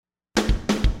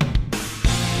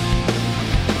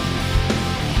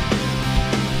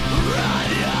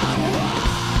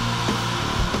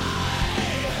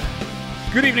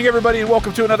Good evening, everybody, and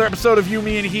welcome to another episode of You,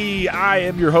 Me, and He. I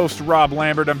am your host, Rob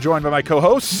Lambert. I'm joined by my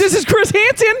co-host. This is Chris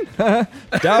Hansen.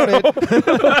 Doubt it.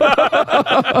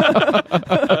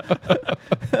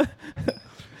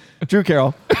 Drew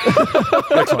Carroll.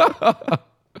 Excellent.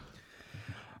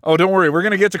 Oh, don't worry. We're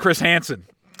going to get to Chris Hansen.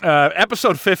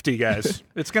 Episode 50, guys.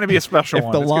 It's going to be a special If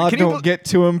one. the law don't get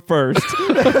to him first.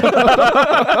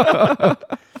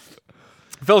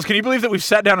 Fellas, can you believe that we've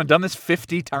sat down and done this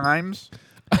 50 times?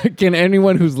 Can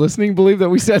anyone who's listening believe that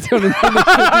we sat down and done this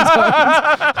 50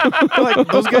 times? Like,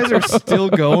 those guys are still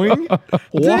going?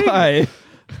 Why?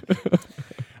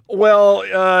 Well,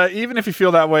 even if you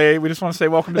feel that way, we just want to say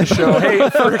welcome to the show. Hey,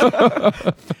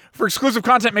 for exclusive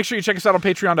content, make sure you check us out on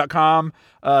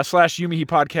patreon.com/YouMeHe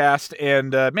podcast.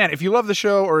 And man, if you love the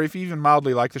show or if you even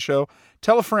mildly like the show,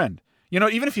 tell a friend. You know,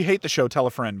 even if you hate the show, tell a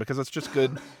friend because it's just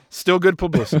good, still good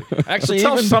publicity. Actually, so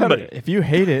tell even somebody. better, if you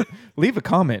hate it, leave a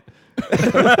comment.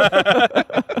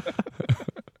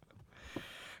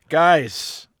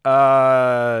 Guys,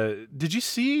 did you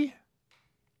see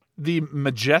the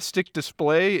majestic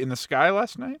display in the sky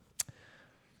last night?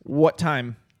 What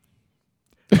time?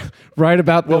 Right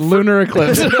about the lunar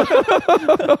eclipse.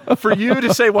 For you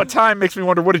to say what time makes me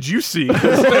wonder, what did you see?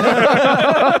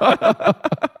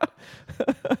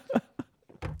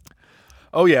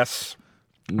 Oh, yes.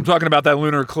 I'm talking about that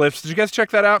lunar eclipse. Did you guys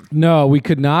check that out? No, we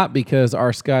could not because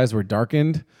our skies were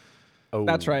darkened. Oh,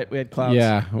 That's right. We had clouds.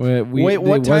 Yeah. Wait,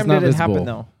 what time did it happen,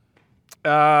 though?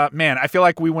 Man, I feel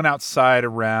like we went outside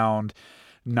around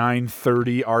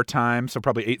 9:30 our time, so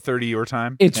probably 8:30 your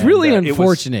time. It's And, really it was-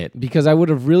 unfortunate because I would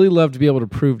have really loved to be able to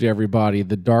prove to everybody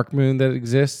the dark moon that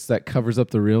exists that covers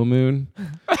up the real moon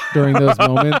during those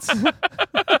moments.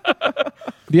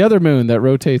 The other moon that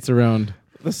rotates around.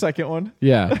 The second one?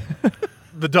 Yeah.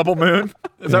 the double moon.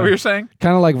 Is that what you're saying?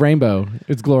 Kind of like rainbow.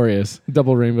 It's glorious.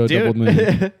 Double rainbow, double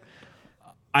moon.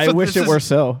 I So wish this it were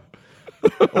so.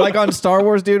 Like on Star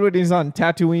Wars, dude, when he's on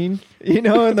Tatooine, you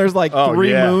know, and there's like Oh, three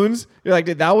yeah. moons. You're like,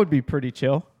 dude, that would be pretty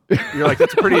chill. You're like,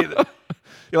 that's a pretty...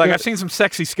 You're like, I've seen some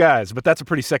sexy skies, but that's a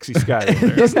pretty sexy sky right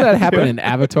there. Doesn't that happen in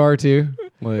Avatar too?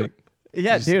 Like,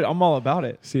 Yeah, dude, I'm all about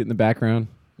it. see it in the background?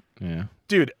 Yeah.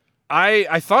 Dude,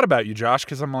 I thought about you, Josh,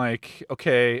 because I'm like,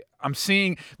 okay, I'm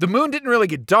seeing... The moon didn't really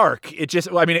get dark. It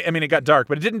just... Well, I mean, it got dark,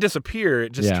 but it didn't disappear.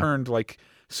 It just Yeah. turned like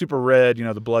super red, you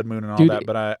know, the blood moon and all Dude, that.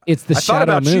 But it's the I thought shadow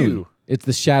about moon. you. It's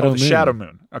the shadow Oh, moon. the shadow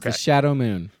moon. It's Okay. the shadow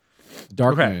moon.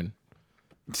 Dark Okay. moon.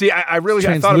 See, I really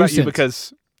I thought about you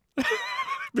because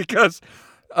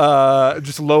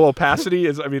just low opacity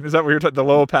is. I mean, is that what you're talking? The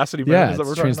low opacity moon? Yeah, Is that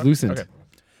what it's we're talking about? translucent. Okay.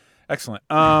 Excellent.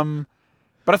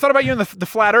 But I thought about you in the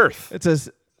flat Earth. It says,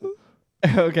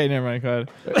 okay, never mind. Go ahead.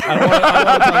 I don't want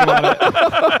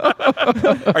to talk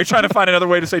about Are you trying to find another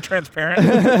way to say transparent?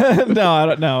 it. No, I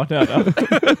don't. No.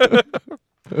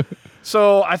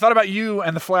 So I thought about you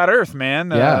and the flat Earth,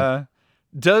 man. Yeah.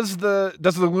 Does the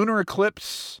lunar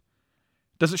eclipse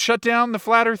shut down the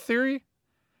flat Earth theory?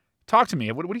 Talk to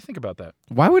me. What do you think about that?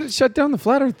 Why would it shut down the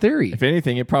flat Earth theory? If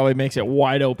anything, it probably makes it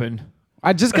wide open.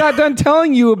 I just got done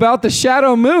telling you about the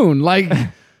shadow moon. Like,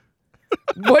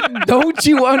 what don't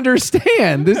you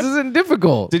understand? This isn't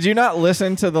difficult. Did you not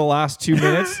listen to the last 2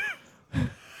 minutes?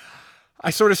 I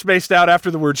sort of spaced out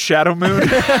after the word shadow moon.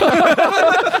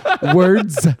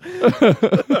 Words.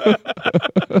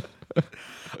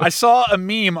 I saw a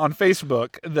meme on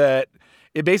Facebook that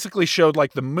it basically showed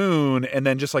like the moon and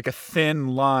then just like a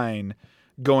thin line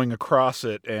going across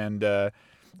it, and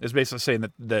is basically saying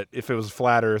that if it was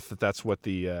flat Earth, that's what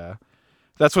the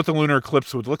lunar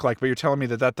eclipse would look like. But you're telling me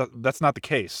that's not the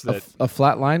case. That A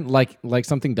flat line? Like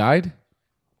something died?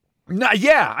 no,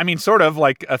 yeah, I mean, sort of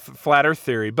like a flat Earth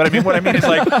theory. But I mean, what I mean is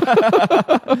like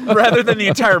rather than the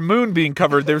entire moon being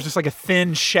covered, there's just like a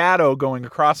thin shadow going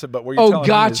across it. But what you're telling me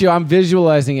got is, you. I'm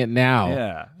visualizing it now.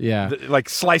 Yeah, Yeah. like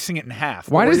slicing it in half.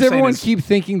 But Why what does you're saying everyone is- keep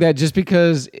thinking that just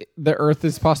because the Earth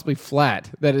is possibly flat,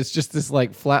 that it's just this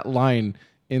like flat line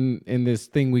in this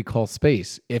thing we call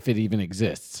space, if it even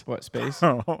exists? What, space?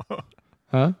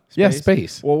 Huh? Yeah,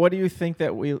 space. Well, what do you think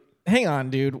that we... Hang on,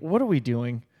 dude. What are we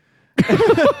doing?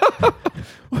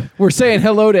 We're saying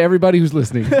hello to everybody who's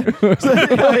listening. Yeah.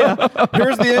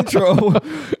 Here's the intro.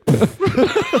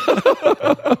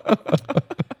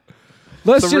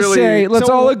 Let's So just really- say, let's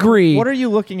So all agree. What are you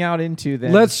looking out into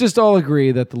then? Let's just all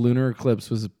agree that the lunar eclipse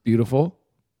was beautiful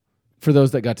for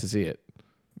those that got to see it.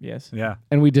 Yes. Yeah.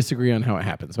 And we disagree on how it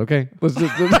happens, okay? Let's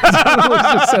just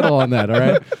settle on that, all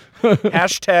right?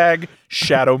 Hashtag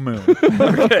shadow moon.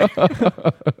 Okay.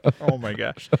 Oh my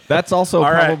gosh. That's also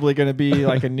All right. probably going to be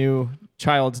like a new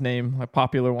child's name, a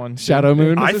popular one. Shadow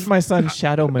Moon? This is my son,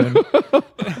 Shadow Moon.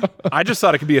 I just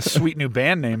thought it could be a sweet new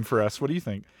band name for us. What do you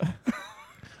think?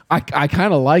 I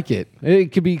kind of like it.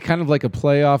 It could be kind of like a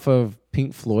play off of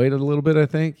Pink Floyd a little bit, I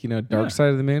think. Dark Side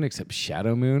of the Moon, except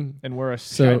Shadow Moon. And we're a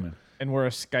So-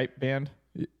 Skype band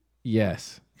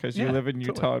Yes. because you Yeah, live in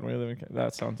Utah totally. and we live in.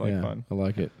 That sounds like Yeah, fun. I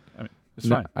like it. I mean, it's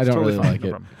No, fine. I It's don't totally really fine. like No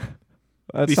it. problem.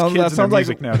 That These sounds kids that and sounds their like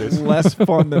music nowadays. less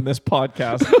fun than this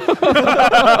podcast.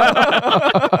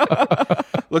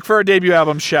 Look for our debut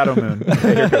album, Shadow Moon.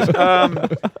 Okay, here it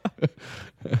goes.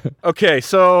 Okay,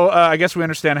 so I guess we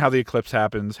understand how the eclipse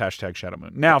happens. Hashtag Shadow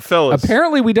Moon. Now, fellas.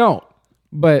 Apparently we don't,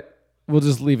 but we'll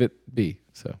just leave it be.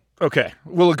 So Okay,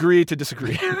 we'll agree to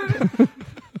disagree.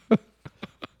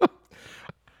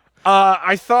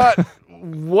 I thought,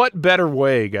 what better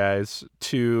way, guys,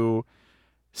 to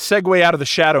segue out of the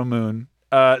Shadow Moon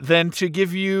than to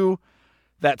give you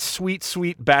that sweet,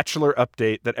 sweet Bachelor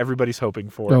update that everybody's hoping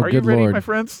for. Oh, Are you good ready, Lord. my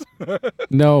friends?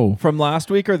 no. From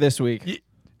last week or this week?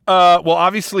 Well,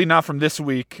 obviously not from this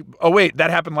week. Oh, wait, that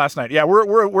happened last night. Yeah,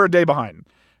 we're a day behind.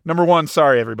 Number one,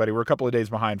 sorry, everybody. We're a couple of days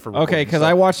behind for recording. Okay, because so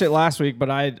I watched it last week, but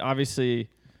I'm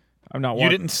not. You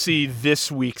didn't see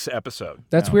this week's episode.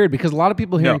 That's weird because a lot of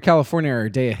people here No. in California are a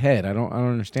day ahead. I don't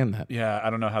understand that. Yeah, I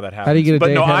don't know how that happens. How do you get a But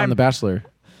day no, ahead on The Bachelor?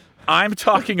 I'm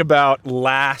talking about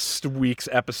last week's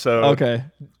episode. Okay.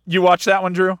 You watched that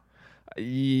one, Drew?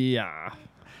 Yeah.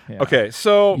 Okay,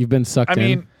 so You've been sucked I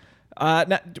mean,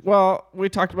 in. Well, we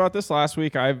talked about this last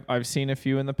week. I've seen a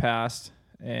few in the past,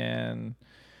 and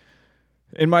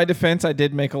in my defense, I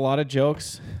did make a lot of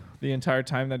jokes the entire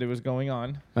time that it was going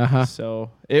on. Uh-huh. So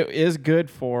it is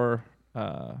good for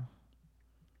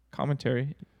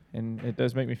commentary, and it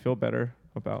does make me feel better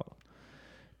about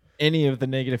any of the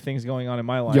negative things going on in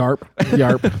my life. Yarp.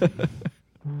 Yarp.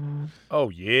 oh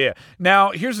yeah.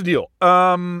 Now here's the deal.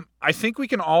 I think we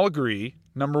can all agree,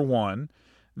 number one,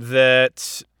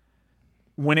 that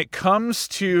when it comes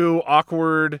to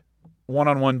awkward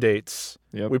one-on-one dates,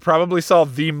 Yep. we probably saw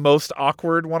the most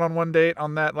awkward one-on-one date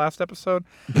on that last episode.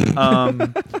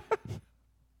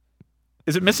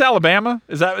 Is it Miss Alabama?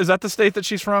 Is that the state that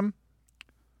she's from?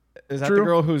 Is that Drew? the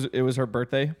girl it was her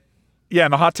birthday? Yeah,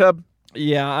 in the hot tub.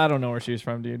 Yeah, I don't know where she's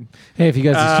from, dude. Hey, if you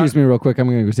guys excuse me real quick, I'm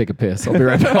going to go take a piss. I'll be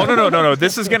right back. Oh no!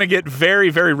 This is going to get very,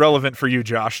 very relevant for you,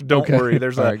 Josh. Don't Okay. worry.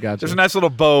 There's All a right, gotcha. there's a nice little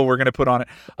bow we're going to put on it.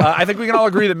 I think we can all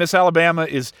agree that Miss Alabama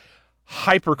is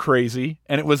hyper crazy,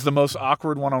 and it was the most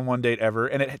awkward one-on-one date ever.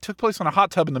 And it took place on a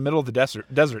hot tub in the middle of the desert.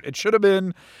 It should have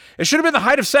been the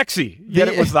height of sexy. Yet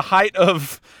it was the height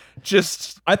of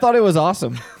just. I thought it was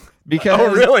awesome. Because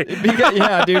Oh, really?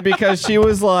 Yeah, dude, because she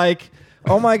was like,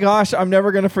 "Oh my gosh, I'm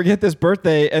never going to forget this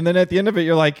birthday." And then at the end of it,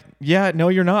 you're like, "Yeah, no,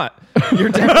 you're not. You're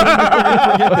definitely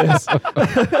never going to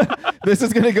forget this. This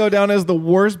is going to go down as the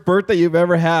worst birthday you've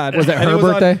ever had." Was it And her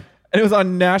birthday? and it was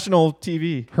on national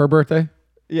TV. Her birthday?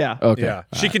 Yeah. Okay. Yeah,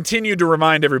 she continued to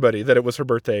remind everybody that it was her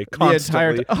birthday The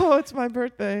entire constantly. Oh, it's my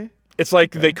birthday. It's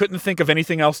like they couldn't think of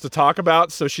anything else to talk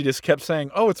about, so she just kept saying,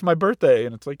 "Oh, it's my birthday,"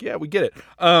 and it's like, "Yeah, we get it."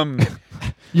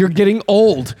 You're getting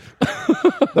old.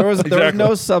 There was Exactly.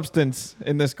 no substance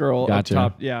in this girl Gotcha.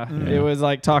 up top. Yeah. It was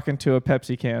like talking to a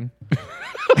Pepsi can.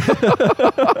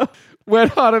 Wet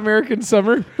Hot American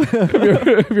Summer. Have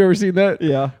you ever seen that?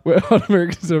 Yeah. Wet Hot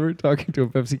American Summer talking to a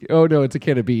Pepsi. Oh, no, it's a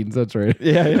can of beans. That's right.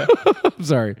 Yeah. I'm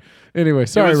sorry. Anyway,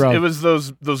 sorry, Rob. It was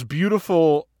those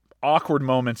beautiful awkward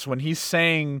moments when he's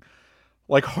saying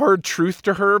like hard truth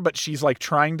to her, but she's like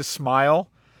trying to smile.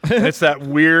 And it's that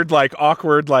weird, like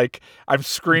awkward, like I'm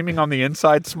screaming on the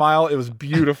inside smile. It was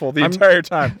beautiful the entire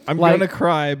time. I'm Like- gonna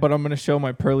cry, but I'm gonna show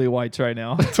my pearly whites right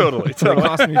now. Totally, It totally.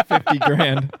 cost me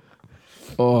 $50,000.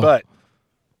 Oh. But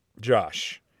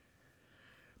Josh,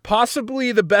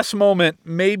 possibly the best moment,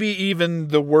 maybe even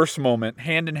the worst moment,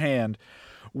 hand in hand,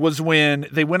 was when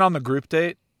they went on the group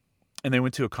date and they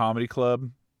went to a comedy club.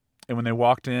 And when they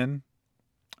walked in,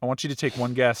 I want you to take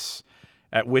one guess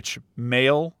at which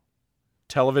male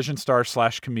television star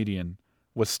 / comedian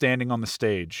was standing on the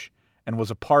stage and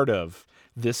was a part of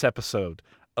this episode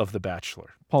of The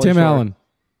Bachelor. Pauly Tim Shore. Allen.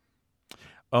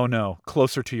 Oh no,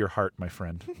 closer to your heart, my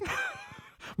friend.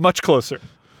 Much closer.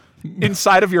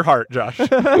 Inside of your heart, Josh.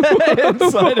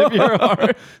 Inside of your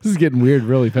heart. This is getting weird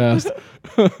really fast.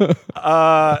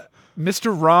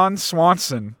 Mr. Ron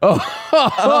Swanson.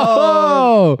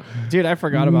 Oh, Dude, I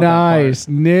forgot about nice.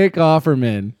 Nick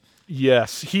Offerman.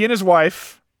 Yes, he and his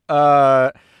wife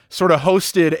sort of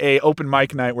hosted a open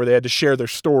mic night where they had to share their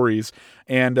stories.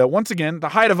 And once again, the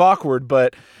height of awkward.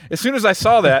 But as soon as I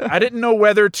saw that, I didn't know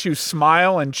whether to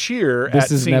smile and cheer This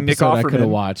at is an seeing Nick episode I could have Offerman.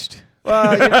 watched.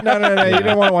 Well, no. You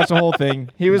didn't want to watch the whole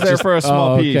thing. He was there for a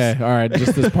small piece. Okay, all right,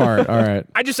 just this part. All right.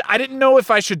 I didn't know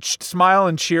if I should smile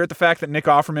and cheer at the fact that Nick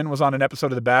Offerman was on an episode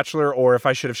of The Bachelor, or if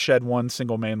I should have shed one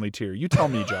single manly tear. You tell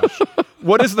me, Josh.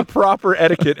 What is the proper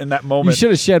etiquette in that moment? You should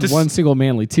have shed Just- one single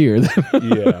manly tear.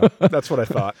 Yeah, that's what I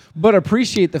thought. But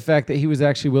appreciate the fact that he was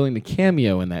actually willing to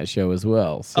cameo in that show as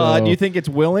well. So Do you think it's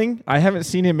willing? I haven't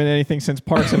seen him in anything since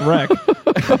Parks and Rec.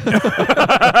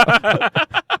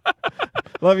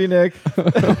 Love you, Nick.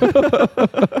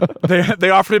 They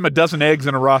offered him a dozen eggs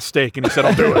and a raw steak, and he said,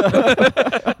 "I'll do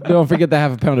it." don't forget the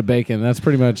half a pound of bacon. That's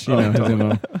pretty much his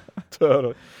MO.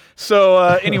 Totally. So,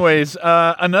 anyways,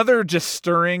 another just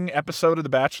stirring episode of The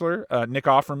Bachelor. Nick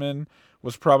Offerman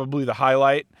was probably the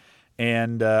highlight,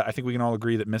 and I think we can all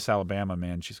agree that Miss Alabama,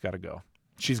 man, she's got to go.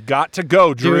 She's got to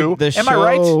go, Drew. Dude, the Am show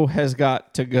I right? has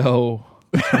got to go.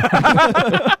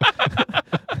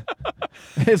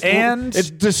 And- it's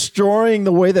destroying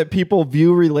the way that people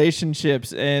view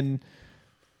relationships, and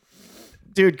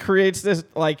dude, creates this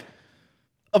like,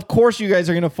 of course you guys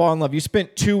are going to fall in love. You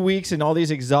spent 2 weeks in all these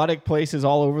exotic places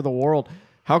all over the world.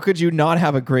 How could you not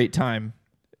have a great time?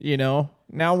 You know,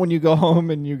 now when you go home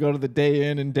and you go to the day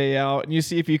in and day out and you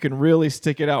see if you can really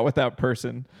stick it out with that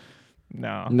person.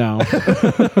 No.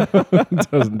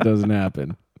 doesn't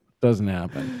happen. Doesn't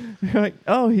happen. You're like,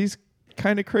 oh, he's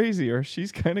kind of crazy or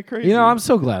she's kind of crazy. You know, I'm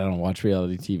so glad I don't watch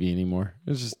reality TV anymore.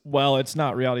 It's just Well, it's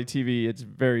not reality TV. It's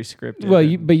very scripted. well,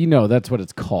 but that's what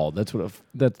it's called. That's what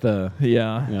that's the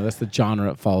yeah. that's the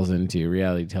genre it falls into,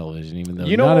 reality television. Even though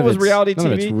You know none what of was it's, reality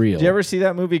none of TV? it's real. Did you ever see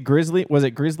that movie Grizzly? Was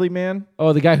it Grizzly Man?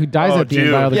 Oh, the guy who dies Oh, at the end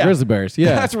dude. by all the Yeah. grizzly bears.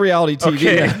 Yeah, That's reality TV.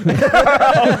 Okay.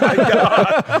 Oh my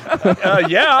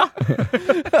god. Yeah.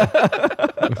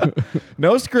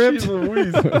 No script. Jeez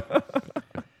Louise.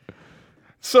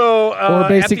 So, or at the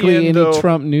basically end, any though-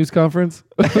 Trump news conference.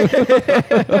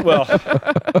 Well,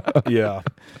 yeah.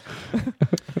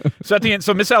 So at the end,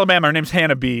 so Miss Alabama, her name's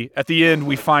Hannah B. At the end,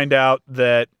 we find out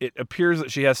that it appears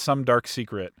that she has some dark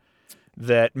secret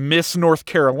that Miss North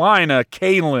Carolina,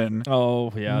 Kaylin,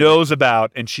 Oh, yeah. knows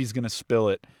about, and she's going to spill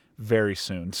it very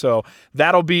soon. So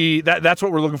that'll be that's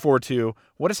what we're looking forward to.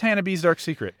 What is Hannah B's dark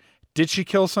secret? Did she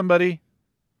kill somebody?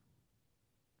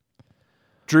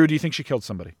 Drew, do you think she killed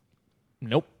somebody?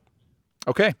 Nope.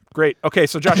 Okay, great. Okay,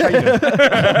 so Josh, how you doing?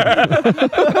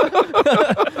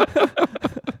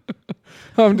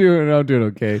 I'm doing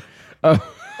okay.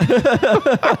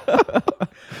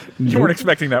 You weren't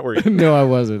expecting that, were you? No, I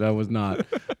wasn't. I was not.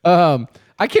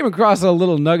 I came across a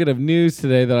little nugget of news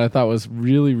today that I thought was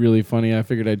really, really funny. I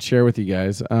figured I'd share with you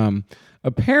guys.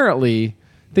 Apparently,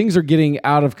 things are getting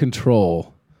out of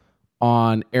control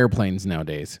on airplanes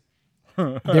nowadays.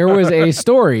 There was a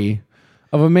story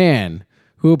of a man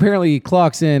who apparently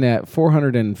clocks in at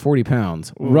 440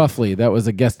 pounds. Roughly, that was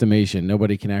a guesstimation.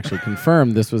 Nobody can actually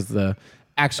confirm this was the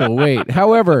actual weight.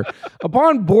 However,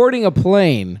 upon boarding a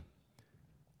plane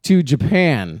to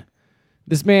Japan,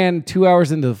 this man, 2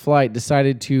 hours into the flight,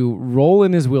 decided to roll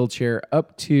in his wheelchair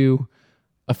up to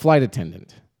a flight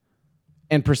attendant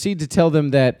and proceed to tell them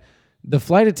that the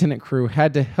flight attendant crew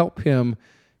had to help him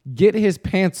get his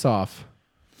pants off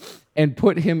and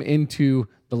put him into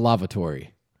the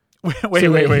lavatory.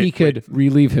 Wait. He could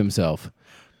relieve himself.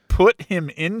 Put him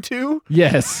into?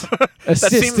 Yes.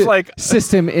 seems like-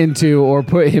 assist him into or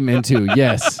put him into.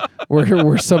 Yes.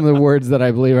 Were some of the words that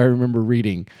I believe I remember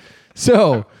reading.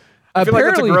 So I feel like that's a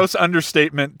apparently, gross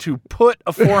understatement to put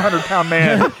a 400-pound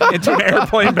man into an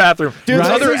airplane bathroom. There's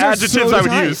Right? other Those are adjectives so I would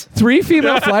tight. use. 3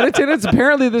 female flight attendants.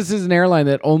 Apparently, this is an airline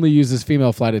that only uses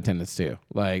female flight attendants too.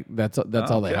 Like that's all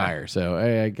they Okay. hire. So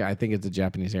I think it's a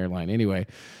Japanese airline. Anyway,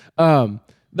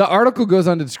 the article goes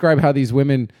on to describe how these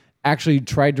women actually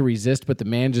tried to resist, but the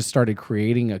man just started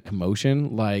creating a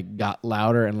commotion, like got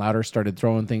louder and louder, started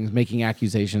throwing things, making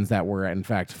accusations that were in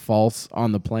fact false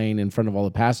on the plane in front of all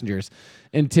the passengers,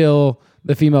 until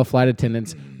the female flight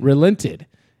attendants relented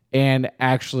and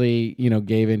actually,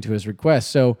 gave into his request.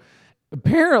 So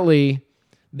apparently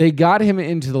they got him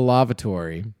into the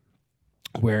lavatory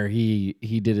where he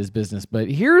did his business. But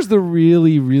here's the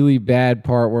really, really bad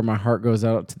part where my heart goes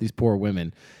out to these poor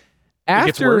women. It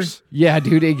gets worse? Yeah,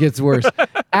 dude, it gets worse.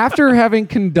 After having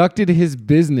conducted his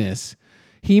business,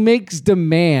 he makes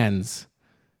demands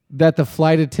that the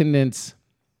flight attendants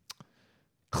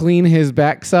clean his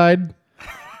backside.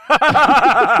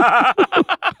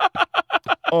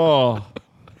 Oh.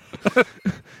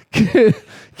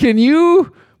 Can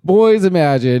you boys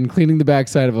imagine cleaning the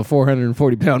backside of a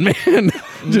 440-pound man?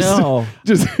 No.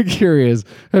 Just curious.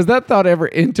 Has that thought ever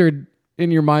entered in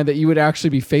your mind that you would actually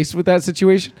be faced with that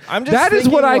situation? I'm just That is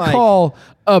what thinking, I like- call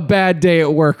a bad day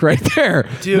at work right there.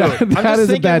 Dude, that I'm just is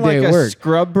a thinking bad like day at a work.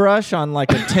 scrub brush on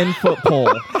like a 10-foot pole.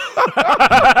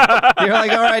 You're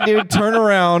like, all right, dude, turn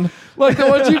around. Like the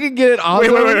ones you can get at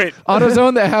AutoZone, Wait.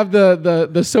 AutoZone that have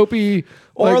the soapy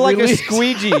Or like a release.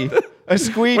 squeegee. a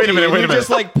squeegee. Wait a minute, and wait a you minute. just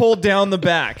like pull down the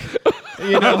back.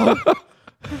 You know?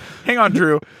 Hang on,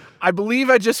 Drew. I believe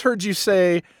I just heard you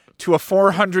say to a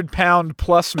 400-pound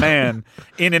plus man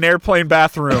in an airplane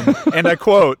bathroom, and I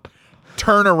quote,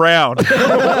 "Turn around."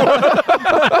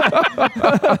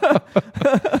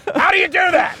 How do you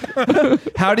do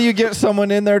that? How do you get someone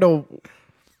in there to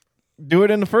do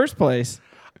it in the first place?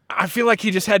 I feel like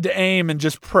he just had to aim and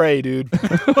just pray, dude.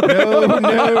 No.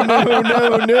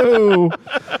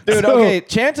 Dude, So- okay,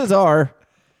 chances are,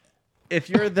 if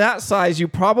you're that size, you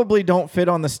probably don't fit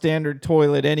on the standard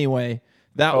toilet anyway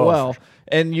that Oh. well.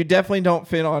 And you definitely don't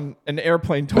fit on an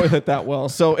airplane toilet that well.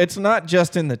 So it's not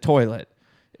just in the toilet.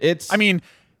 It's I mean,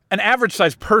 an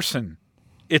average-sized person,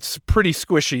 it's pretty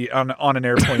squishy on an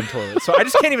airplane toilet. So I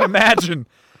just can't even imagine.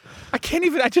 I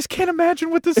just can't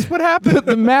imagine what would happen.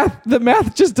 The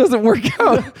math just doesn't work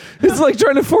out. It's like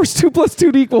trying to force 2 +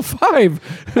 2 = 5.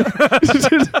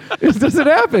 It doesn't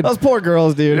happen. those poor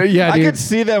girls, dude. Yeah, I dude. could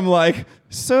see them like,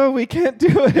 so we can't do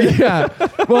it. Yeah.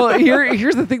 Well,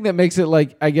 here's the thing that makes it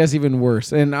like I guess even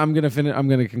worse. And I'm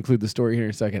gonna conclude the story here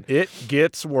in a second. It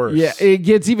gets worse. Yeah, it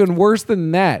gets even worse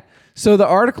than that. So the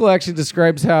article actually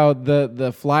describes how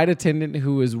the flight attendant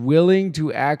who is willing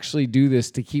to actually do this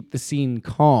to keep the scene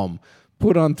calm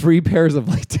put on 3 pairs of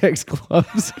latex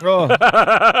gloves. Oh,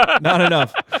 not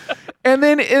enough. And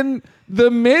then in the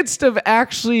midst of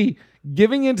actually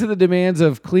giving into the demands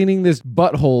of cleaning this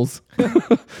butthole's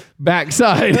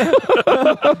backside,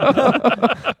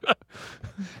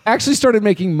 actually started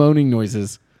making moaning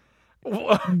noises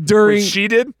during. Wait, she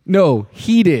did? No,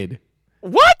 he did.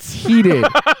 What? He did.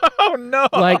 Oh no!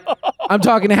 Like, I'm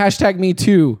talking to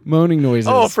 #MeToo moaning noises.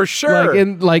 Oh, for sure.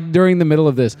 Like during the middle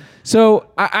of this. So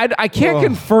I can't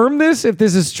confirm this if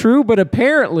this is true, but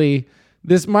apparently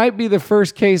this might be the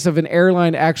first case of an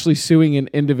airline actually suing an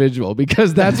individual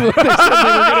because that's what they said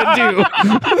they were going to do.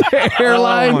 The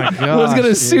airline my gosh, was going to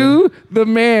dude. sue the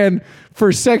man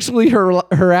for sexually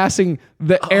harassing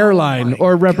the airline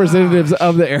or representatives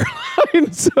of the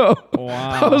airline. So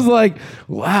I was like,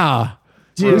 wow,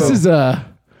 this is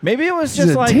Maybe it was This is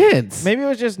just like intense. maybe it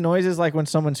was just noises like when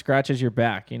someone scratches your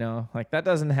back, you know? Like that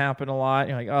doesn't happen a lot.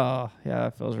 You're like, "Oh, yeah,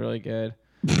 it feels really good."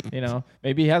 You know?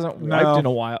 Maybe he hasn't wiped in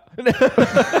a while.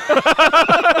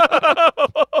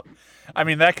 I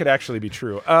mean, that could actually be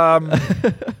true.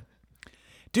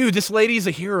 Dude, this lady's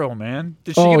a hero, man.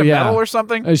 Did she get a medal or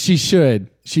something? She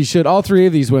should. She should. All 3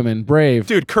 of these women, brave.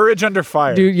 Dude, courage under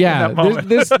fire. Dude, in yeah. that moment.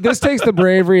 This takes the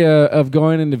bravery of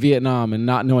going into Vietnam and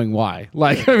not knowing why.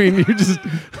 Like, I mean, you just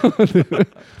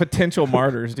Potential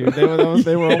martyrs, dude. They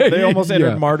almost entered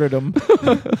Yeah. martyrdom.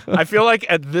 I feel like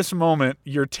at this moment,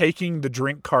 you're taking the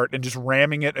drink cart and just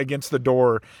ramming it against the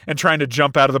door and trying to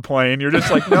jump out of the plane. You're just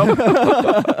like, nope.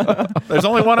 There's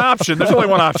only one option. There's only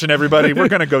one option, everybody. We're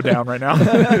going to go down right now.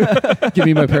 give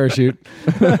me my parachute.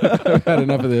 I've had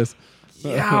enough of this.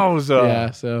 Yowza.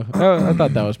 Yeah, so I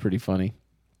thought that was pretty funny.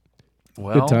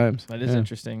 Well, Good times. That is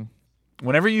interesting.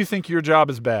 whenever you think your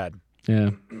job is bad, Yeah.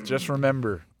 just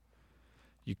remember,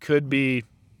 you could be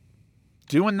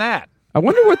doing that. I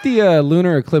wonder what the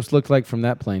lunar eclipse looked like from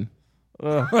that plane.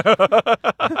 Sure,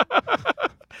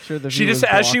 the She view just,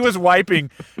 was as she blocked. was wiping,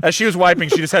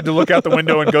 she just had to look out the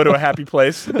window and go to a happy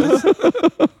place.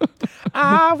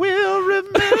 I will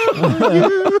remember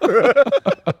you.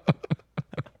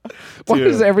 Why Dude.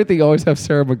 does everything always have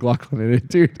Sarah McLachlan in it,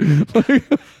 dude?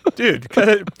 Dude,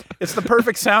 'cause it's the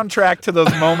perfect soundtrack to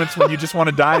those moments when you just want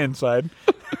to die inside.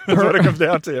 That's what it comes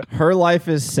down to. Her life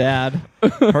is sad.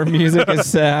 Her music is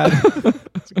sad.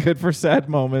 It's good for sad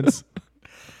moments.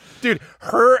 Dude,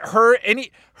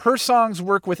 her songs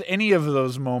work with any of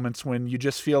those moments when you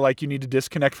just feel like you need to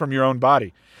disconnect from your own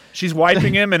body. She's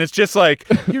wiping him, and it's just like,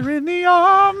 you're in the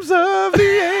arms of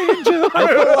the angel.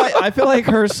 I feel like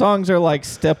her songs are like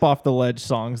step off the ledge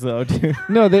songs, though, dude.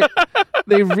 No, they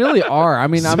really are. I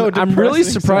mean, So I'm really depressing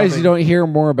surprised you sounding. don't hear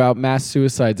more about mass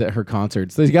suicides at her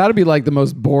concerts. There's got to be like the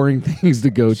most boring things to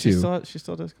go She to.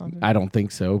 still does concerts? I don't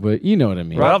think so, but you know what I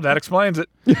mean. Well, that explains it.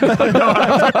 No,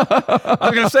 I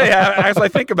was going to say, as I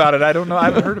think about it, I don't know. I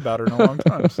haven't heard about her in a long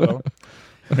time, so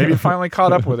maybe it finally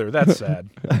caught up with her. That's sad.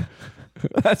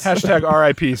 Hashtag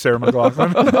RIP Sarah McLachlan.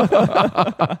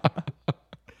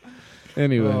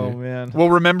 Anyway, Oh man. We'll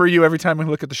remember you every time we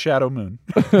look at the shadow moon.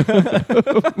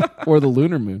 or the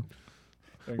lunar moon.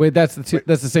 Wait, that's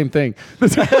the same thing.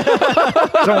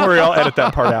 Don't worry, I'll edit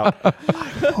that part out.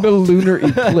 The lunar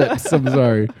eclipse. I'm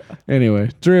sorry.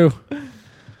 Anyway, Drew,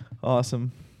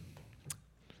 Awesome.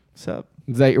 What's up?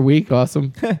 is that your week?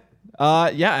 Awesome.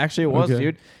 Yeah, actually it was, Okay.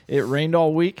 dude. It rained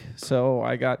all week, so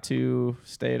I got to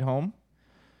stay at home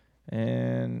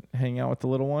and hang out with the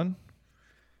little one.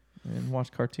 and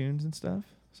watched cartoons and stuff.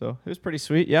 So it was pretty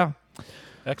sweet. Yeah.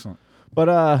 Excellent. But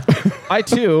I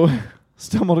too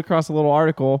stumbled across a little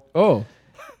article. Oh.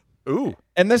 Ooh.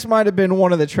 And this might have been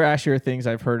one of the trashier things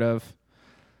I've heard of.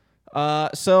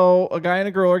 So a guy and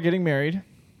a girl are getting married,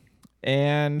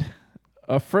 and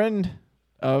a friend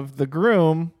of the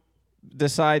groom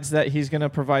decides that he's going to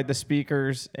provide the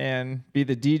speakers and be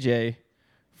the DJ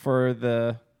for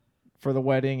the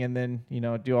wedding, and then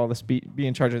do all the be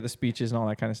in charge of the speeches and all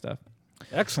that kind of stuff.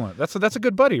 Excellent. That's a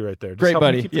good buddy right there. Just Great helping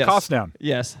buddy. keep the costs down.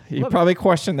 Yes, you probably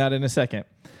question that in a second.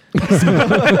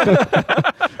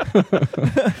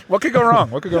 What could go wrong?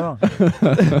 What could go wrong?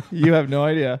 You have no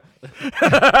idea.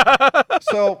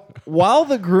 So while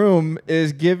the groom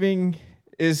is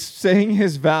saying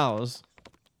his vows,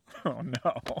 Oh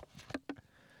no.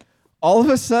 all of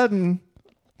a sudden,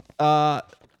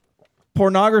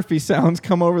 pornography sounds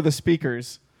come over the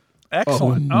speakers.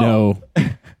 Excellent. No.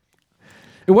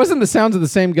 It wasn't the sounds of the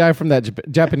same guy from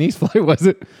that Japanese flight, was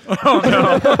it? Oh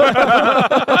no.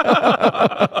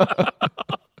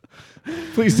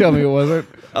 Please tell me it wasn't.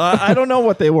 I don't know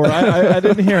what they were. I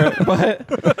didn't hear it, but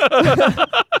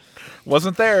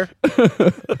Wasn't there.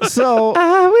 so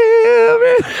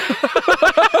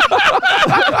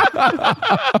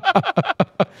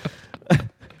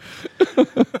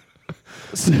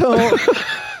so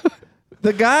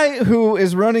the guy who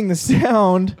is running the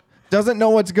sound doesn't know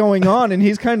what's going on, and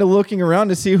he's kind of looking around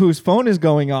to see whose phone is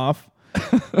going off.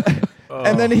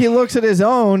 And then he looks at his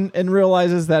own and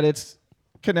realizes that it's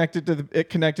connected to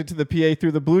the PA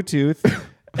through the Bluetooth.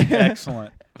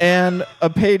 Excellent. And a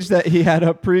page that he had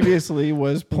up previously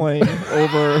was playing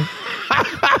over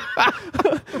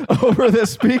the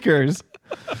speakers.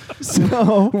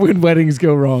 So When weddings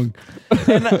go wrong.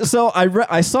 so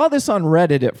I saw this on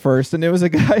Reddit at first, and it was a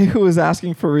guy who was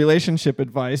asking for relationship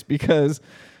advice because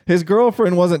his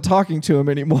girlfriend wasn't talking to him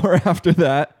anymore after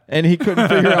that, and he couldn't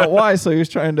figure out why, so he was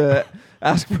trying to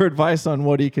ask for advice on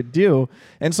what he could do.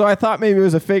 And so I thought maybe it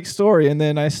was a fake story, and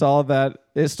then I saw that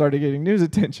it started getting news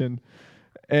attention,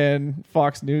 and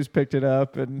Fox News picked it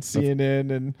up, and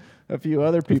CNN, and a few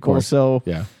other people. course. So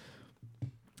Yeah.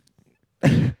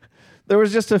 there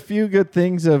was just a few good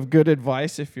things of good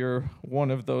advice if you're one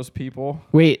of those people.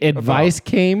 Wait, advice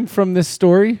came from this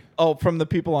story? Oh, from the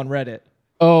people on Reddit.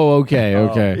 Oh, okay,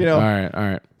 okay. you know. All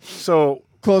right. So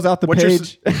Close out the What you're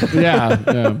page.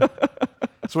 Yeah.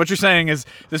 So what you're saying is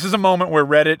this is a moment where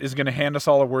Reddit is going to hand us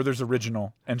all a Werther's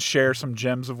original and share some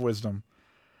gems of wisdom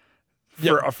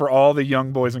for all the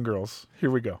young boys and girls. Here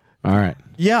we go. All right.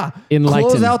 Yeah. Enlighten.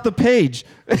 Close out the page.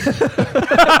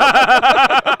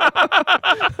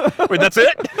 Wait, that's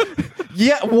it?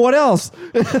 Yeah. What else?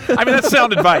 I mean, that's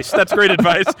sound advice. That's great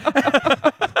advice.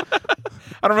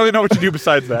 I don't really know what to do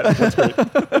besides that. That's great.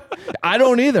 I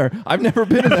don't either. I've never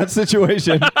been in that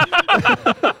situation.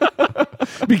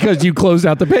 Because you closed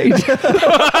out the page.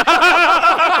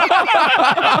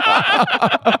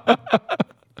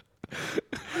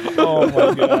 Oh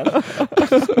my gosh.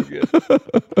 So good.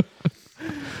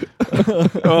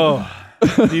 Oh.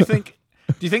 Do you think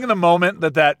in the moment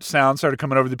that sound started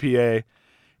coming over the PA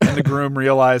and the groom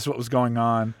realized what was going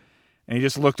on and he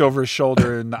just looked over his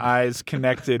shoulder and the eyes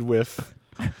connected with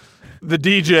the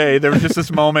DJ, there was just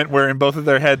this moment where in both of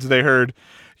their heads they heard,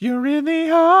 "You're in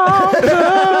the arms of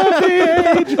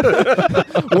the angel."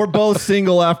 We're both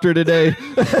single after today.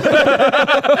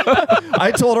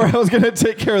 I told her I was going to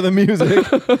take care of the music.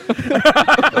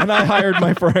 And I hired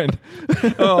my friend.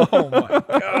 Oh my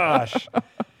gosh.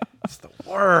 It's the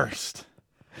worst.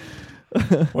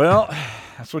 Well,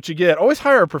 that's what you get. Always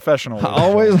hire a professional.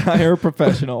 Always hire a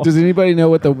professional. Does anybody know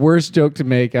what the worst joke to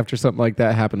make after something like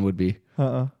that happened would be?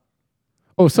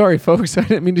 Oh, sorry, folks. I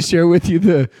didn't mean to share with you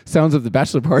the sounds of the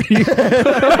bachelor party.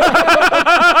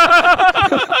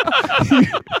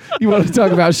 You want to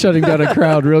talk about shutting down a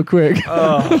crowd real quick?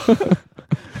 Oh.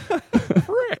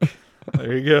 Frick.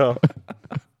 There you go.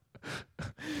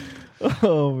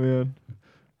 Oh, man.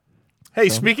 Hey,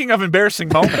 speaking of embarrassing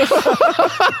moments,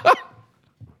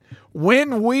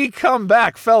 when we come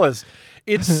back, fellas,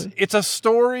 it's a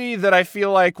story that I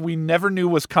feel like we never knew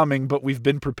was coming, but we've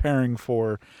been preparing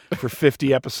for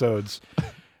 50 episodes.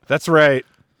 That's right.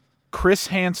 Chris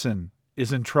Hansen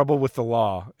is in trouble with the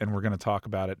law, and we're going to talk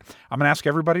about it. I'm going to ask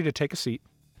everybody to take a seat,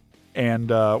 and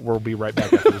we'll be right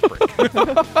back after this break.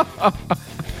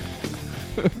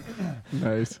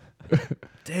 Nice.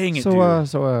 Dang it, So, dude.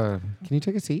 can you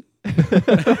take a seat?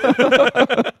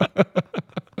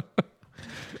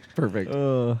 Perfect.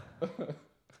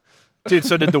 Dude,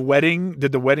 so did the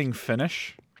wedding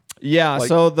finish? Yeah, Like-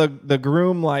 so the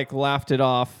groom laughed it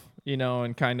off,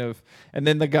 and kind of, and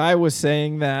then the guy was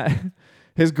saying that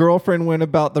his girlfriend went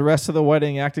about the rest of the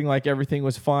wedding acting like everything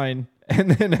was fine.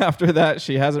 And then after that,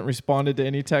 she hasn't responded to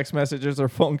any text messages or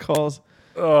phone calls.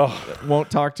 Oh, Won't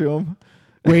talk to him.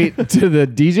 Wait, to the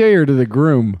DJ or to the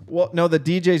groom? Well, no, the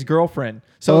DJ's girlfriend.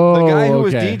 So the guy who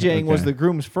was okay, DJing was okay. the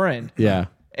groom's friend. Yeah.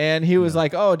 And he was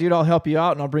like, oh, dude, I'll help you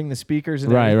out and I'll bring the speakers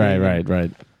and Right, everything.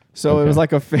 right. So it Okay. was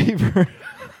like a favor.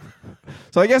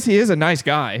 So I guess he is a nice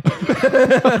guy.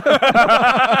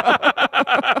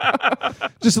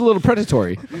 Just a little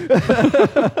predatory.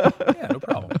 yeah, no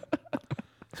problem.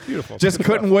 It's beautiful. Just Good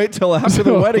couldn't stuff. wait till after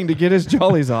the wedding to get his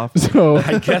jollies off. So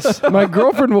I guess. my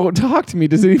girlfriend won't talk to me.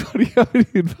 Does anybody have any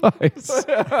advice?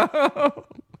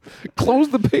 Close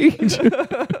the page.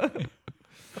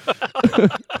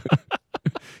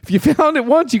 If you found it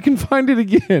once, you can find it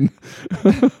again.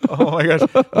 Oh my gosh.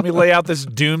 Let me lay out this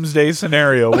doomsday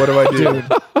scenario. What do I do?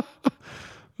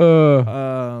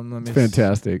 Let me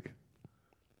Fantastic.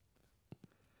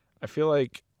 I feel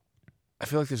like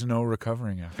there's no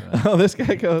recovering after that. Oh, this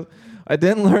guy goes, I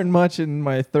didn't learn much in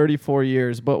my 34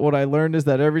 years, but what I learned is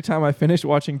that every time I finish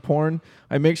watching porn,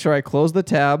 I make sure I close the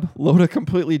tab, load a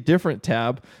completely different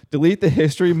tab, delete the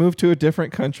history, move to a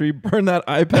different country, burn that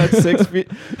iPad 6 feet,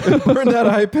 burn that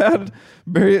iPad,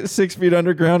 bury it 6 feet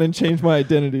underground, and change my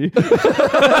identity.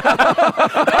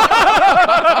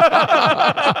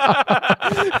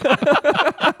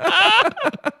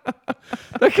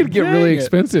 That could get really Dang it.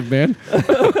 expensive, man.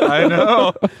 I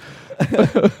know.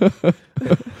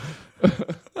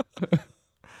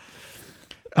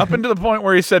 Up into the point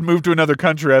where he said move to another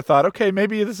country, I thought, okay,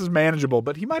 maybe this is manageable,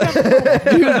 but he might have.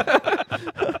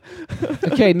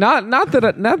 Okay, not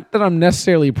that I'm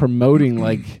necessarily promoting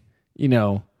like, you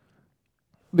know,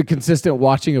 the consistent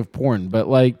watching of porn, but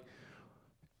like,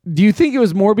 do you think it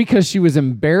was more because she was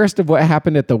embarrassed of what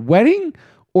happened at the wedding,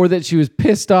 or that she was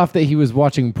pissed off that he was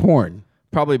watching porn?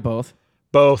 Probably both.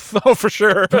 Both. Oh, for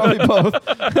sure. Probably both.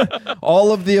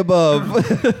 All of the above.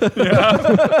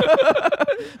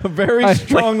 Very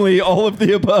strongly, all of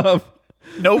the above.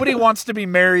 Nobody wants to be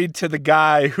married to the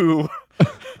guy who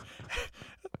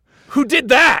did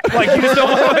that. Like, you just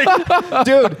don't like.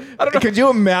 Dude, could you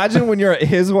imagine when you're at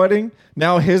his wedding?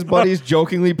 Now his buddy's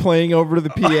jokingly playing over to the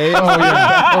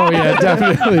PA. Oh yeah,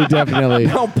 definitely.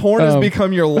 Now porn has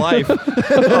become your life.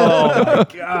 Oh my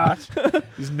gosh.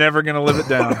 He's never gonna live it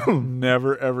down.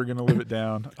 Never ever gonna live it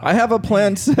down. I have a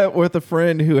plan set with a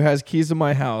friend who has keys to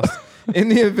my house. In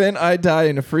the event I die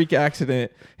in a freak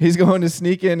accident, he's going to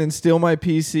sneak in and steal my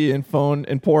PC and phone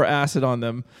and pour acid on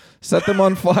them, set them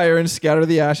on fire, and scatter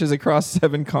the ashes across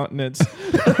 7 continents.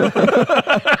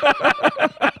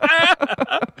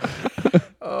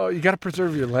 Oh, you got to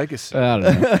preserve your legacy. I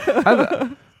don't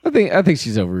know. I think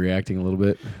she's overreacting a little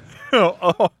bit.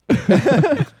 Oh.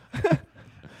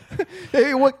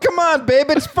 Hey, come on, babe,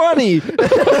 it's funny. What's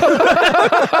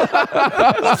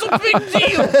a big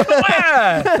deal? Come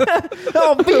on.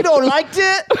 Oh, Vito liked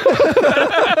it.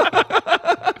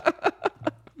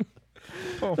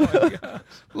 Oh my gosh.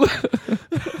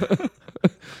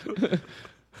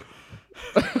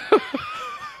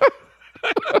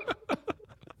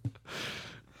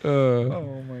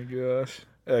 Oh my gosh.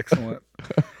 Excellent.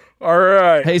 All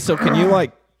right. Hey, so can you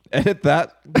like edit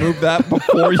that, move that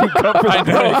before you cover I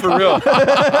the know, for real.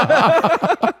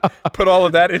 Put all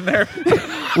of that in there.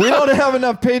 We don't have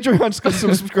enough Patreon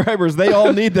subscribers. They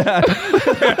all need that.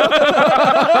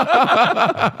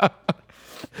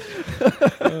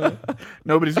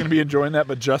 Nobody's going to be enjoying that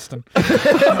but Justin.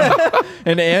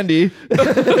 And Andy.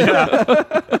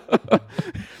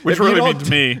 Which If you really don't- means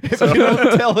me. If you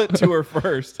don't tell it to her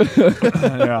first.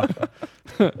 Yeah.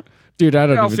 Dude, I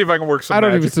don't I'll see even if I can work some I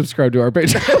don't even magic. subscribe to our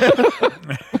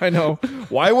Patreon. I know.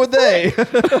 Why would they?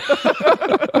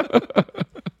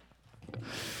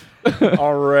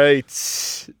 All right.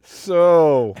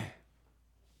 So,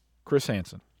 Chris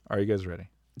Hansen, are you guys ready?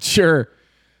 Sure.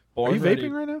 Are you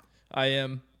vaping right now? I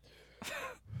am.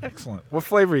 Excellent. What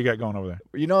flavor you got going over there?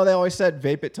 You know they always said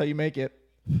vape it till you make it.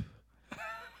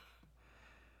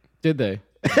 Did they?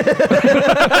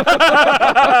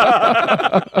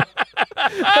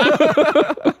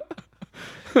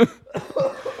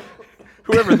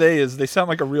 Whoever they is, they sound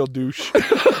like a real douche.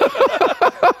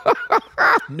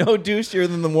 No douchier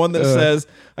than the one that says,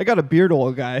 I got a beard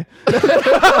oil guy.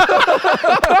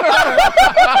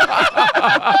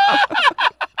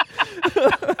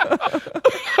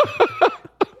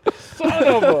 Son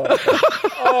of a...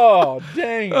 Oh,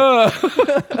 dang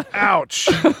it. Ouch.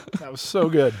 That was so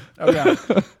good. Okay.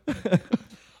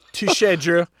 Touche,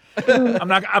 Drew. I'm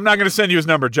not going to send you his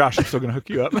number. Josh, I'm still going to hook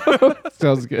you up.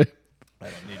 Sounds good.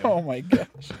 Oh, my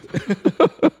gosh.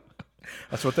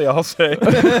 That's what they all say.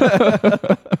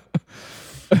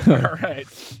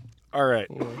 All right.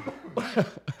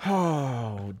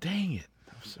 Oh, dang it.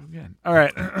 That was so good. All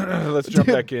right. Let's jump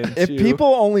back in. If people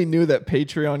only knew that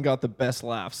Patreon got the best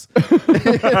laughs.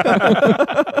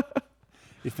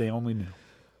 If they only knew.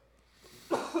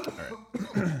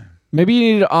 Maybe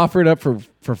you need to offer it up for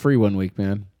free one week,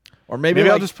 man. Or maybe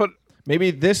I'll just put...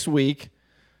 Maybe this week,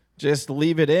 just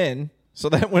leave it in so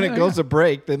that when it goes to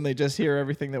break, then they just hear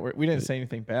everything that we didn't say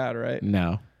anything bad, right?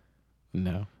 No.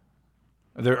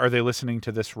 Are they listening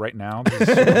to this right now?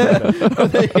 Are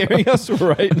they hearing us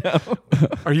right now?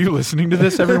 Are you listening to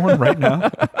this, everyone, right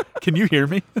now? Can you hear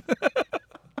me?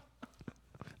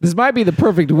 This might be the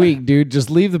perfect week, dude. Just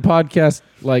leave the podcast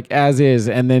like as is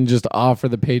and then just offer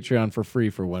the Patreon for free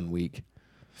for 1 week.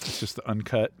 It's just the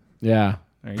uncut. Yeah.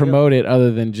 Promote it other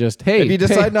than just, hey, if you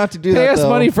decide not to do pay that, us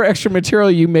money for extra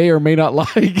material you may or may not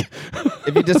like.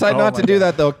 If you decide not to do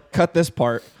that, though, cut this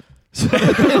part. So they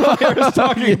don't hear us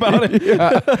talking about it.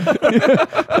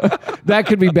 That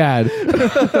could be bad.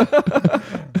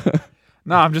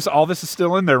 No, all this is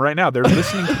still in there right now. They're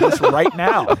listening to this right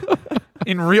now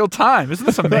in real time. Isn't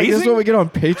this amazing? This is what we get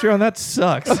on Patreon? That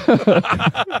sucks.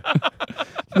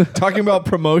 Talking about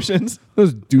promotions.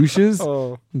 Those douches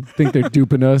think they're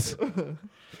duping us.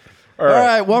 All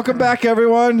right, welcome back,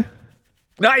 everyone.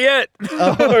 Not yet.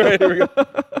 All right, here we go. All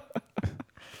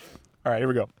right, here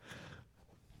we go.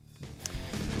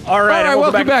 All right,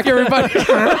 welcome back, everybody.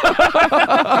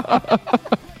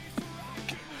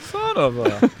 Son of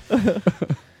a...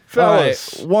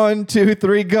 Fellas. All right, 1, 2,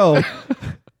 3, go.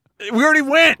 We already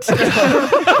went.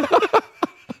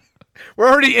 We're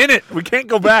already in it. We can't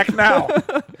go back now.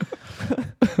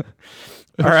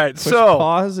 All right, Push so...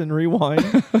 pause and rewind.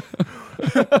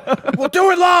 We'll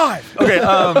do it live. Okay,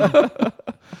 that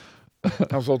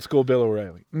was old school Bill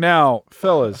O'Reilly. Now,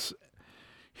 fellas,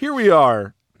 here we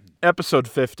are, episode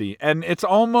 50, and it's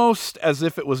almost as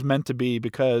if it was meant to be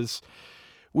because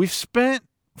we've spent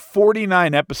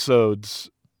 49 episodes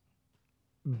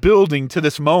building to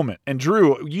this moment. And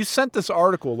Drew, you sent this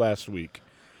article last week.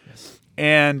 Yes.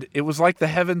 And it was like the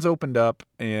heavens opened up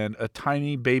and a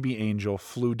tiny baby angel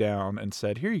flew down and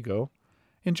said, "Here you go.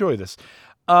 Enjoy this."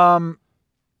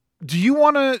 Do you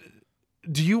want to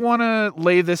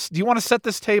lay this? Do you want to set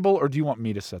this table, or do you want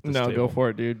me to set this table? No, go for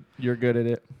it, dude. You're good at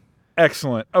it.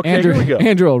 Excellent. Okay, Andrew, here we go.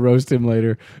 Andrew will roast him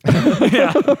later.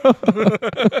 Yeah.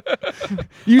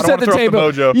 You set the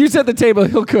table. You set the table.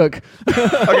 He'll cook.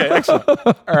 Okay, excellent.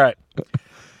 All right.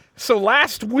 So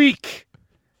last week,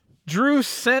 Drew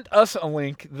sent us a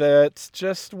link that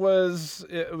just was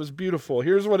beautiful.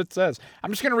 Here's what it says.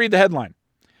 I'm just going to read the headline.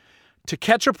 To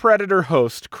Catch a Predator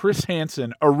host Chris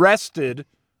Hansen arrested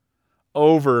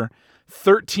over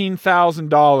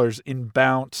 $13,000 in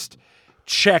bounced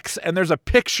checks. And there's a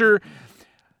picture.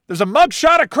 There's a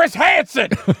mugshot of Chris Hansen.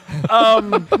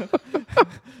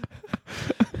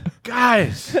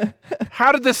 Guys,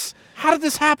 how did this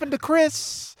happen to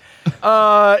Chris?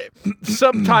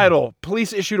 Subtitle: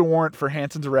 Police issued a warrant for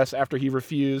Hansen's arrest after he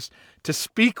refused to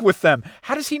speak with them.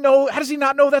 How does he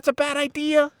not know that's a bad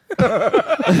idea?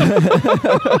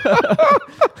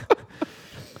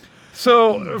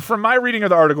 So, from my reading of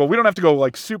the article, we don't have to go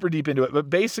like super deep into it, but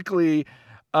basically,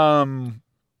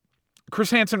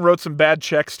 Chris Hansen wrote some bad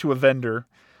checks to a vendor,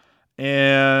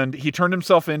 and he turned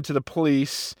himself into the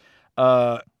police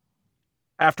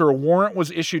after a warrant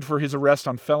was issued for his arrest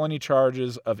on felony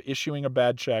charges of issuing a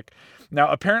bad check.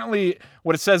 Now, apparently,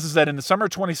 what it says is that in the summer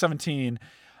of 2017,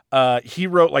 he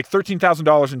wrote like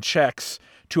 $13,000 in checks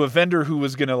to a vendor who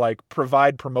was going to like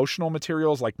provide promotional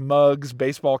materials like mugs,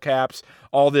 baseball caps,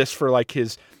 all this for like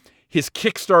his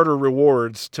Kickstarter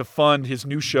rewards to fund his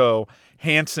new show,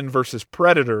 Hansen versus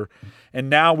Predator. And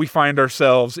now we find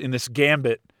ourselves in this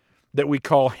gambit that we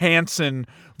call Hansen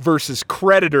versus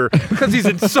Creditor because he's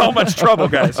in so much trouble,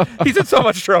 guys. He's in so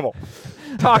much trouble.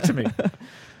 Talk to me. Did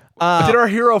our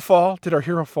hero fall?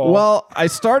 Well, I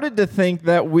started to think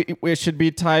that we should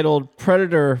be titled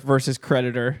Predator versus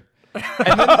Creditor.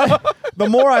 And then the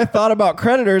more I thought about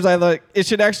Creditors, I like it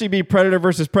should actually be Predator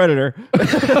versus Predator.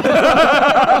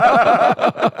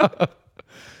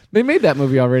 They made that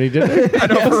movie already, didn't they? I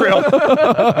know, for real.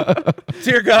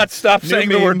 Dear God, stop saying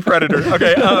the word Predator.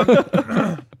 Okay.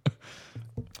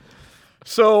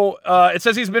 So it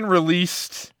says he's been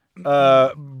released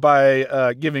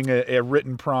by giving a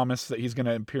written promise that he's going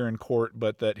to appear in court,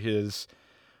 but that his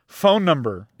phone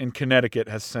number in Connecticut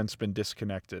has since been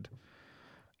disconnected.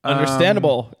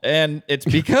 Understandable. And it's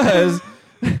because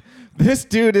this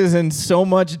dude is in so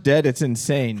much debt, it's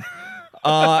insane.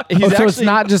 So it's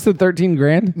not just the 13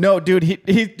 grand? No, dude,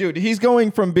 he's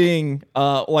going from being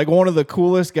like one of the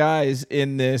coolest guys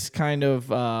in this kind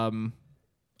of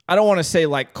I don't want to say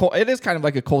like it is kind of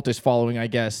like a cultish following, I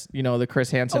guess. You know, the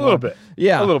Chris Hansen. A little bit.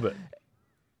 Yeah. A little bit.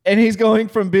 And he's going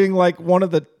from being like one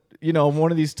of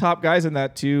these top guys in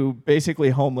that to basically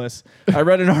homeless. I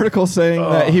read an article saying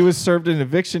that he was served an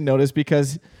eviction notice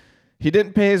because he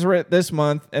didn't pay his rent this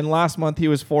month, and last month he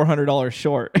was $400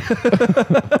 short.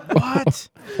 What?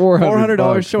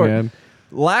 $400 short. Man.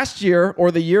 Last year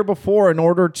or the year before, in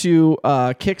order to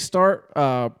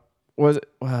kickstart, was it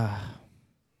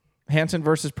Hansen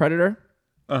versus Predator?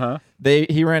 Uh-huh.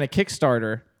 He ran a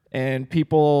Kickstarter, and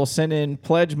people sent in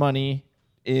pledge money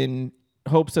in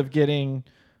hopes of getting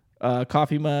a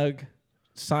coffee mug,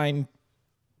 signed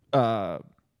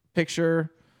picture,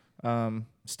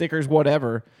 stickers,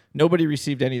 whatever. Nobody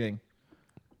received anything.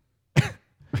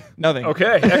 Nothing.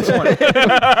 Okay, excellent.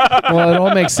 Well, it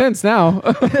all makes sense now.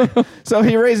 So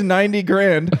he raised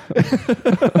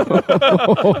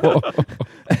 $90,000.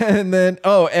 And then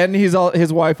and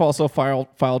his wife also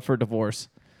filed for divorce.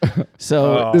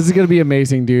 So This is going to be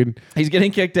amazing, dude. he's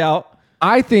getting kicked out.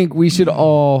 I think we should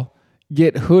all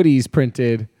get hoodies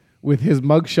printed with his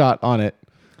mugshot on it.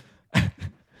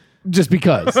 Just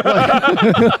because. What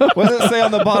does it say on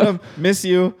the bottom? Miss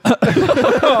you.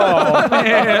 Oh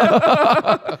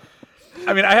man.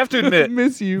 I mean, I have to admit,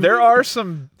 Miss you. there's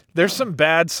some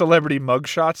bad celebrity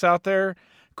mugshots out there.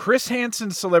 Chris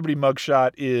Hansen's celebrity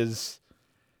mugshot it's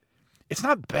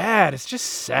not bad. It's just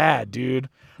sad, dude.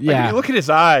 Like, Yeah. if you look at his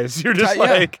eyes, you're just Yeah.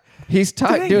 like, He's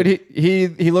tight, Dang. dude.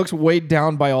 He looks weighed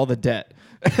down by all the debt.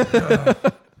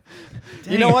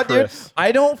 You know Dang, what, Chris. dude?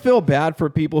 I don't feel bad for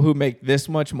people who make this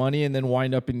much money and then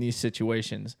wind up in these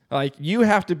situations. Like, you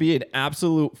have to be an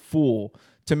absolute fool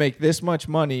to make this much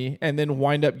money and then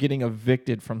wind up getting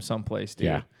evicted from someplace, dude.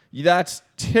 Yeah. That's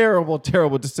terrible,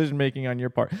 terrible decision making on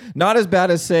your part. Not as bad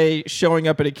as, say, showing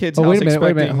up at a kid's house Wait a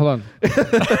minute. Hold on.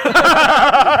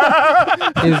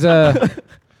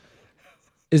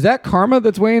 Is that karma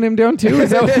that's weighing him down too?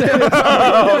 Is that what that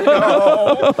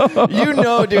is? You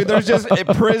know, dude, there's just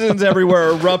prisons everywhere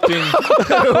erupting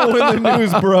when the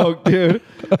news broke, dude.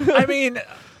 I mean,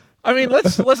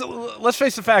 let's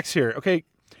face the facts here, okay?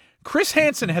 Chris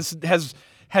Hansen has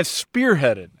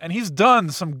spearheaded, and he's done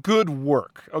some good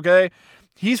work, okay?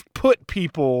 He's put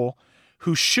people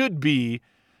who should be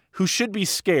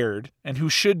scared and who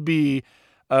should be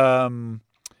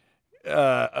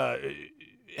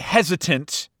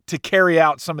hesitant to carry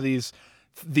out some of these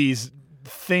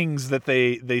things that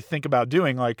they think about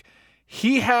doing. Like,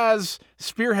 he has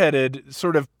spearheaded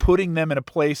sort of putting them in a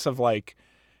place of like,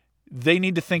 they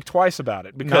need to think twice about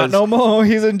it because Not no more.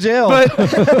 He's in jail.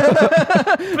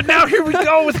 but now here we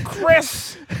go with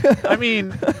Chris. I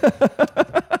mean,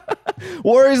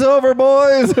 War is over,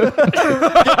 boys. Get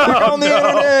back on the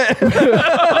internet.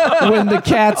 When the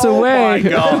cat's oh my away.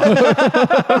 God.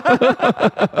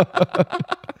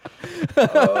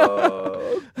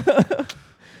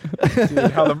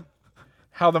 Dude,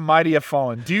 how the mighty have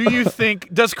fallen.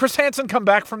 Does Chris Hansen come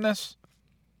back from this?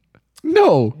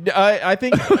 No. I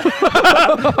think he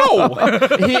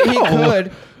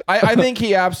could. I think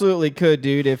he absolutely could,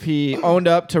 dude, if he owned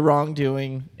up to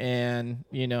wrongdoing and,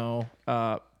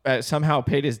 somehow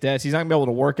paid his debts. He's not going to be able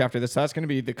to work after this. That's going to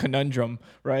be the conundrum,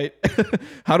 right?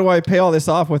 How do I pay all this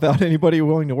off without anybody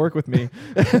willing to work with me?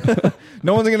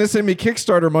 No one's going to send me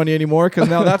Kickstarter money anymore because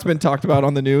now that's been talked about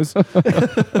on the news.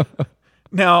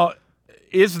 Now,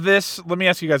 let me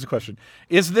ask you guys a question.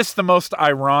 Is this the most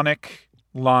ironic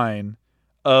line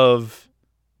of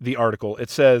the article? It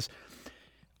says,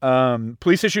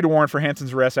 police issued a warrant for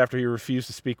Hansen's arrest after he refused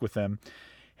to speak with them.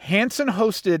 Hansen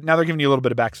hosted, now they're giving you a little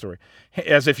bit of backstory,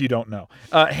 as if you don't know.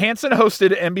 Hansen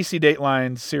hosted NBC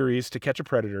Dateline series To Catch a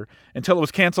Predator until it was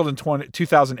canceled in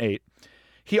 2008.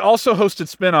 He also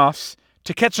hosted spinoffs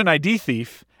To Catch an ID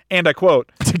Thief, and I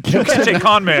quote, To Catch a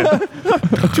Con Man.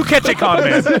 To Catch a Con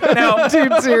Man. Now,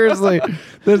 Dude, seriously.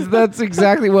 That's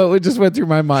exactly what just went through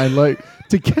my mind. Like,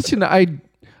 to catch an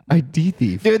ID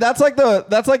thief. Dude, that's like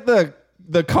the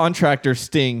contractor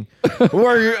sting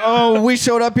where we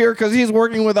showed up here because he's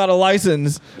working without a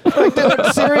license. Like,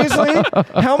 dude, seriously?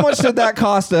 How much did that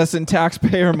cost us in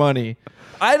taxpayer money?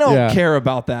 I don't care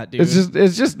about that, dude.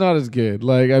 It's just not as good.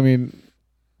 Like, I mean,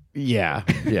 yeah.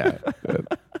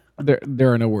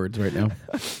 There are no words right now.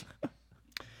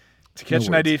 To Catch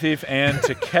an ID Thief and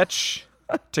To Catch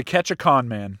a Con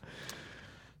Man.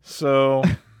 So,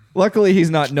 luckily he's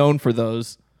not known for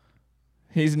those.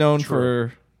 He's known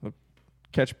for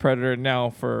Catch Predator, now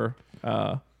for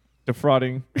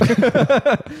defrauding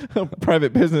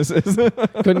private businesses.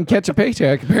 Couldn't catch a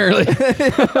paycheck, apparently.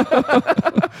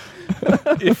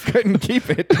 Couldn't keep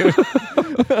it, dude.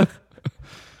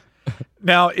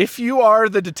 Now, if you are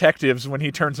the detectives when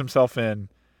he turns himself in,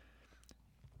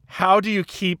 how do you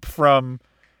keep from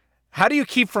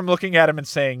looking at him and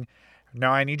saying,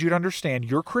 "Now I need you to understand,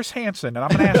 you're Chris Hansen, and I'm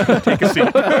going to ask you to take a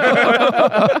seat."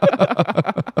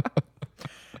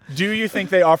 Do you think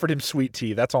they offered him sweet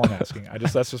tea? That's all I'm asking.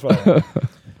 That's just what I want.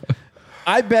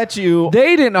 I bet you.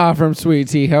 They didn't offer him sweet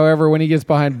tea. However, when he gets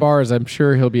behind bars, I'm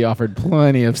sure he'll be offered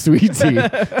plenty of sweet tea.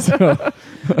 So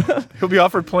He'll be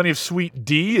offered plenty of sweet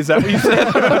D. Is that what you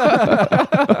said?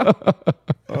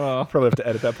 Probably have to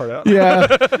edit that part out. yeah,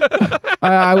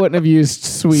 I wouldn't have used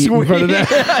sweet in front of that.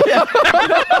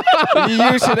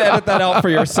 You should edit that out for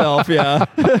yourself. Yeah.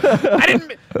 I didn't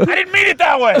mean it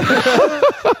that way.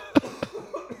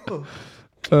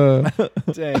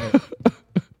 Dang it.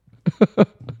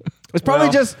 It's probably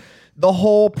Well. just the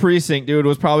whole precinct, dude,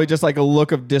 was probably just like a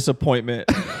look of disappointment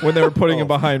when they were putting him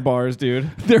behind bars, dude.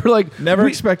 They're like, Never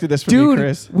expected this from you, dude,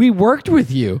 Chris. we worked with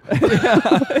you.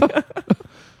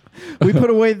 We put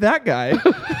away that guy.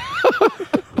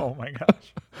 Oh my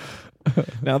gosh.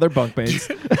 Now they're bunkmates.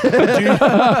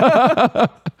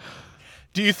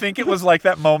 Do you think it was like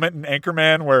that moment in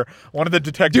Anchorman where one of the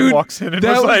detectives walks in and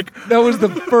was like, that was the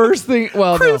first thing.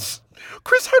 Well,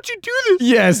 Chris, how'd you do this?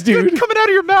 Yes, dude. Coming out of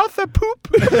your mouth, that poop.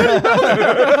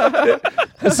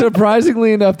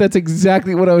 Surprisingly enough, that's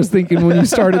exactly what I was thinking when you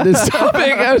started this topic.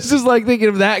 I was just like thinking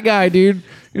of that guy, dude.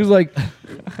 He was like,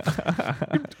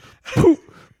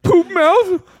 poop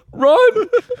mouth, Ron.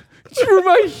 You were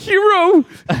my hero.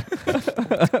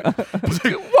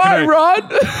 Why, Ron?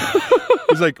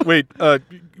 He's like, wait,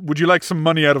 would you like some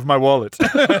money out of my wallet?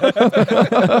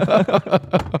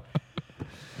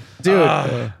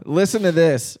 Dude, listen to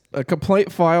this. A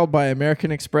complaint filed by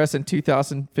American Express in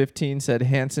 2015 said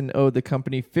Hansen owed the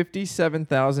company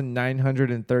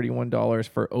 $57,931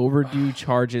 for overdue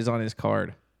charges on his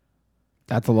card.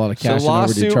 That's a lot of So cash and overdue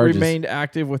lawsuit charges. remained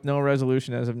active with no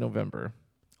resolution as of November.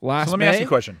 So let me ask you a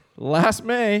question. Last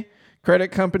May, credit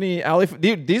company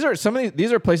dude, these are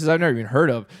places I've never even heard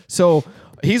of. So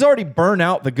he's already burned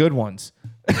out the good ones.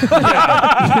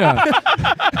 Yeah.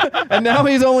 And now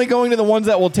he's only going to the ones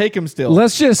that will take him still.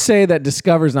 Let's just say that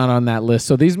Discover's not on that list,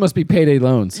 so these must be payday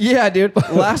loans. Yeah, dude.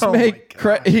 Last May,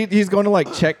 he's going to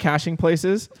like check cashing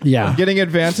places. Yeah. Getting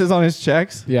advances on his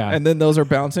checks. Yeah. And then those are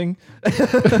bouncing.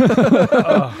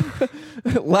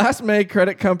 Last May,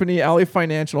 credit company Alley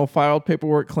Financial filed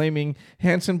paperwork claiming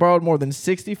Hansen borrowed more than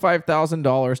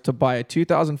 $65,000 to buy a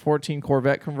 2014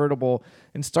 Corvette convertible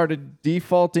and started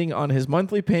defaulting on his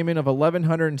monthly payment of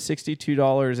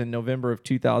 $1,162 in November of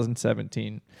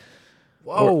 2017.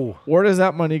 Whoa. Where does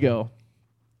that money go?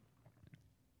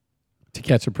 To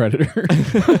catch a predator.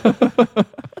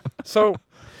 So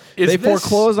is They this,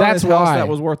 foreclosed on his that's house why. that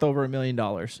was worth over $1 million.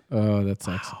 Oh, that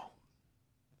sucks.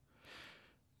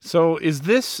 So is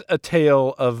this a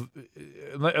tale of...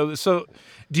 So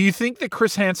do you think that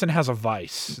Chris Hansen has a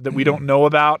vice that we don't know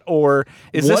about? Or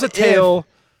is this What a tale...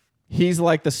 He's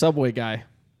like the Subway guy.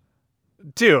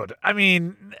 Dude, I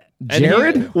mean... And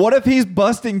Jared? what if he's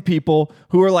busting people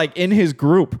who are like in his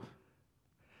group?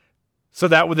 So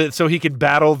he can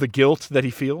battle the guilt that he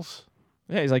feels?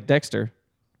 Yeah, he's like Dexter.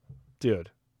 Dude.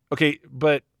 Okay,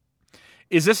 but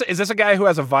is this a guy who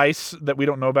has a vice that we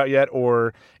don't know about yet,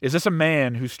 or is this a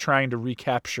man who's trying to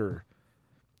recapture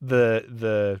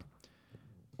the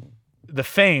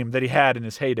fame that he had in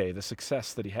his heyday, the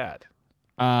success that he had?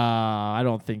 I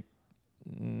don't think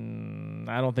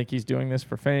he's doing this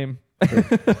for fame.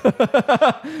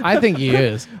 I think he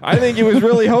is. I think he was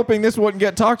really hoping this wouldn't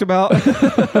get talked about.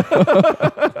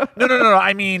 No.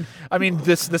 I mean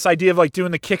this idea of like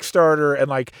doing the Kickstarter and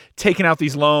like taking out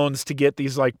these loans to get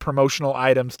these like promotional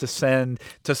items to send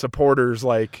to supporters.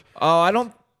 Like, I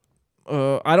don't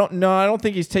know. I don't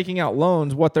think he's taking out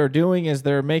loans. What they're doing is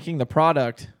they're making the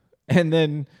product, and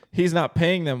then he's not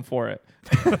paying them for it.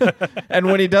 And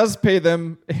when he does pay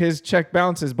them, his check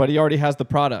bounces, but he already has the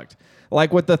product.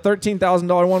 Like with the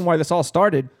 $13,000 one, why this all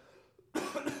started,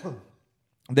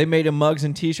 they made him mugs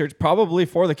and T-shirts, probably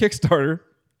for the Kickstarter.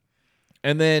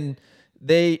 And then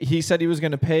he said he was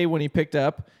going to pay when he picked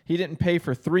up. He didn't pay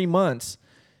for 3 months.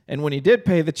 And when he did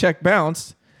pay, the check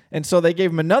bounced. And so they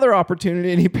gave him another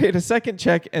opportunity, and he paid a second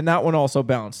check, and that one also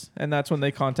bounced. And that's when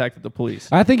they contacted the police.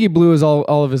 I think he blew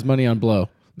all of his money on blow.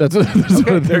 That's what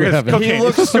there is happened. cocaine.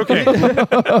 It's cocaine.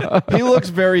 He looks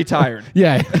very tired.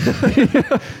 Yeah.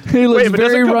 He looks but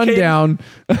very doesn't run cocaine- down.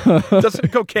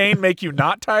 Doesn't cocaine make you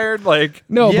not tired? Like,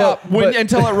 No, Yeah, but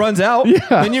until it runs out,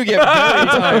 then you get very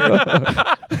tired.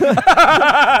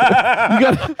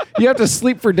 you have to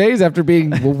sleep for days after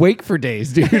being awake for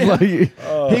days, dude. Like, He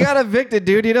got evicted,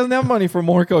 dude. He doesn't have money for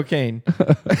more cocaine.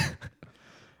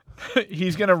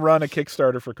 He's gonna run a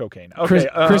Kickstarter for cocaine. Okay,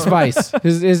 Chris Weiss.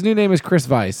 His new name is Chris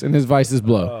Weiss, and his vice is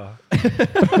blow.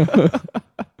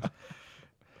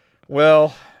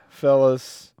 Well,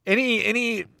 fellas,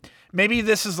 any maybe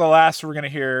this is the last we're gonna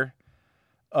hear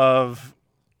of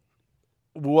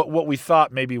what we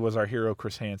thought maybe was our hero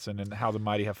Chris Hansen and how the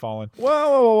mighty have fallen.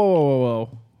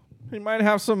 Whoa. He might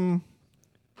have some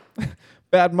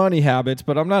bad money habits,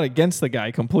 but I'm not against the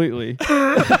guy completely.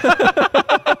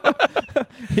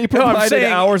 He provided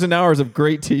hours and hours of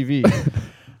great TV.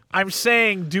 I'm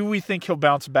saying, do we think he'll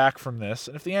bounce back from this?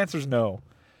 And if the answer is no,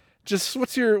 just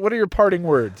what are your parting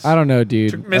words? I don't know,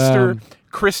 dude. Mr.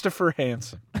 Christopher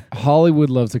Hansen. Hollywood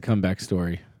loves a comeback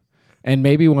story. And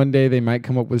maybe one day they might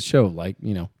come up with a show like,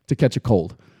 To Catch a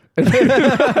Cold.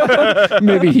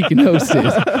 Maybe he can host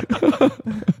it.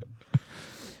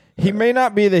 He may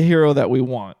not be the hero that we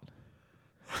want,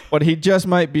 but he just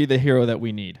might be the hero that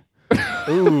we need.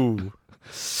 Ooh,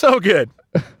 so good.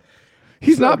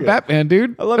 He's not good. Batman,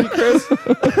 dude. I love you, Chris.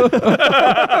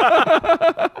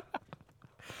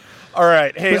 All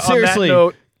right. Hey, but seriously,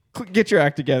 on that note, get your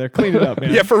act together. Clean it up,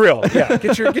 man. Yeah, for real. Yeah,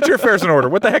 get your affairs in order.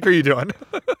 What the heck are you doing?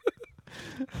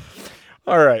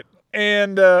 All right.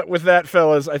 And with that,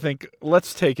 fellas, I think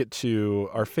let's take it to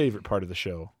our favorite part of the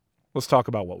show. Let's talk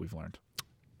about what we've learned.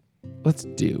 Let's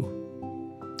do.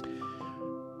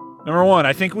 Number one,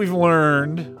 I think we've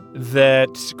learned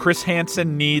that Chris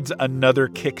Hansen needs another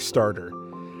Kickstarter.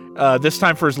 This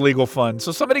time for his legal fund.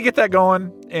 So somebody get that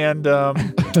going and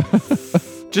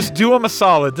just do him a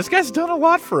solid. This guy's done a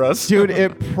lot for us. Dude,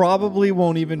 it probably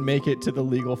won't even make it to the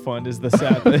legal fund is the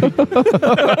sad thing.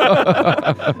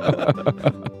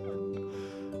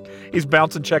 He's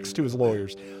bouncing checks to his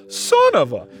lawyers. Son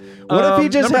of a... What if he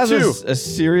just has a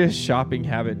serious shopping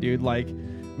habit, dude? Like,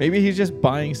 maybe he's just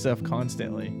buying stuff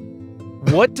constantly.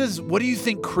 What do you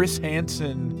think Chris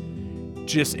Hansen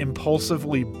just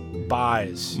impulsively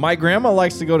buys? My grandma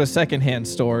likes to go to secondhand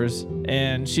stores,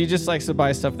 and she just likes to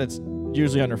buy stuff that's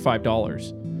usually under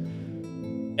 $5.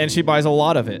 And she buys a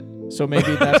lot of it. So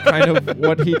maybe that's kind of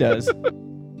what he does.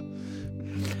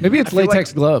 Maybe it's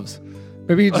latex gloves.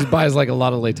 Maybe he just buys like a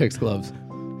lot of latex gloves.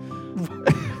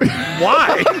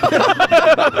 Why?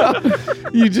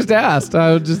 You just asked.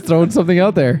 I was just throwing something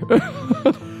out there.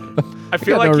 I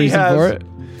feel like he has.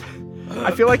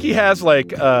 I feel like he has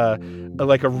like a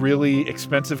really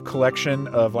expensive collection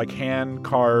of like hand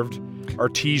carved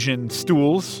artesian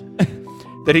stools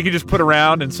that he can just put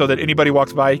around, and so that anybody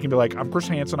walks by, he can be like, "I'm Chris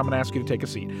Hansen. I'm going to ask you to take a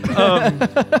seat."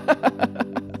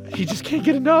 He just can't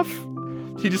get enough.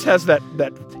 He just has that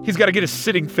he's got to get his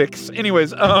sitting fix.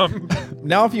 Anyways,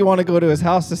 now if you want to go to his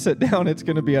house to sit down, it's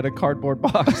going to be at a cardboard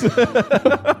box.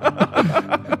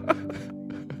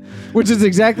 Which is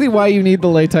exactly why you need the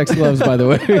latex gloves, by the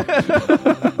way.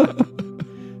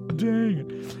 Dang it.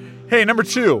 Hey, number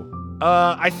two.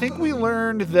 I think we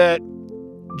learned that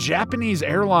Japanese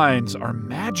airlines are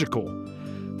magical.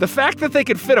 The fact that they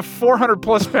could fit a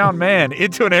 400-plus pound man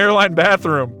into an airline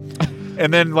bathroom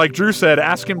and then, like Drew said,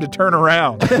 ask him to turn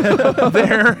around.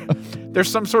 There's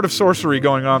some sort of sorcery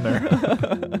going on there.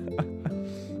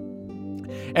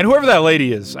 And whoever that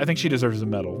lady is, I think she deserves a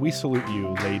medal. We salute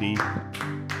you, lady.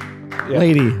 Yeah.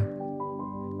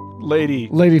 Lady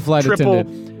flight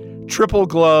attendant. Triple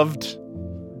gloved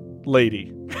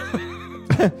lady.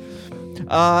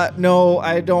 No,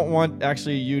 I don't want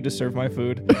actually you to serve my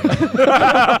food.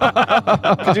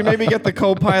 Could you maybe get the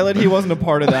co-pilot? He wasn't a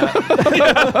part of that.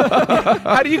 Yeah.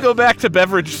 How do you go back to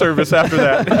beverage service after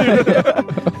that?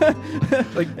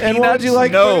 Like, and what would you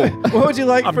like? No. What would you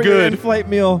like for your in-flight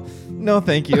meal? No,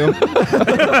 thank you.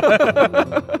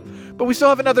 But we still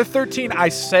have another 13. I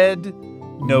said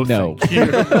no. Thank you.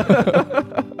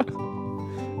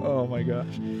 Oh my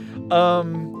gosh.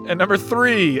 And number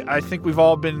 3, I think we've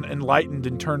all been enlightened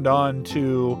and turned on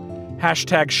to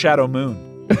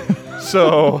 #ShadowMoon.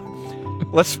 So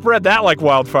let's spread that like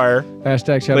wildfire.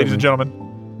 #ShadowMoon. Ladies and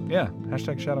gentlemen. Yeah.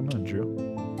 #ShadowMoon, Drew.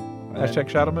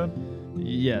 #ShadowMoon?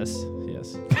 Yes.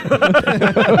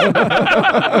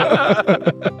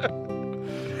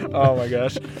 Oh my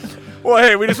gosh. Well,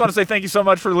 hey, we just want to say thank you so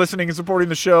much for listening and supporting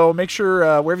the show. Make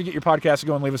sure wherever you get your podcast to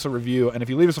go and leave us a review. And if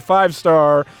you leave us a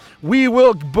 5-star, we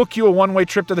will book you a one-way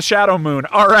trip to the Shadow Moon.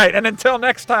 All right, and until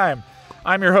next time,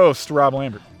 I'm your host, Rob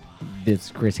Lambert. This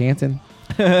is Chris Hansen.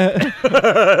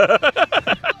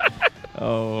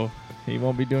 Oh, he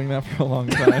won't be doing that for a long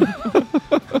time.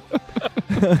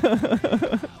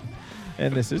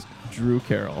 And this is Drew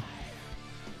Carroll.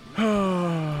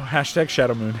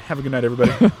 #ShadowMoon. Have a good night,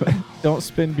 everybody. Don't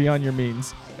spin beyond your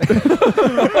means.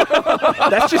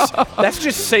 That's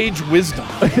just sage wisdom.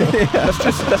 That's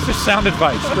just sound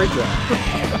advice. Great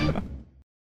job.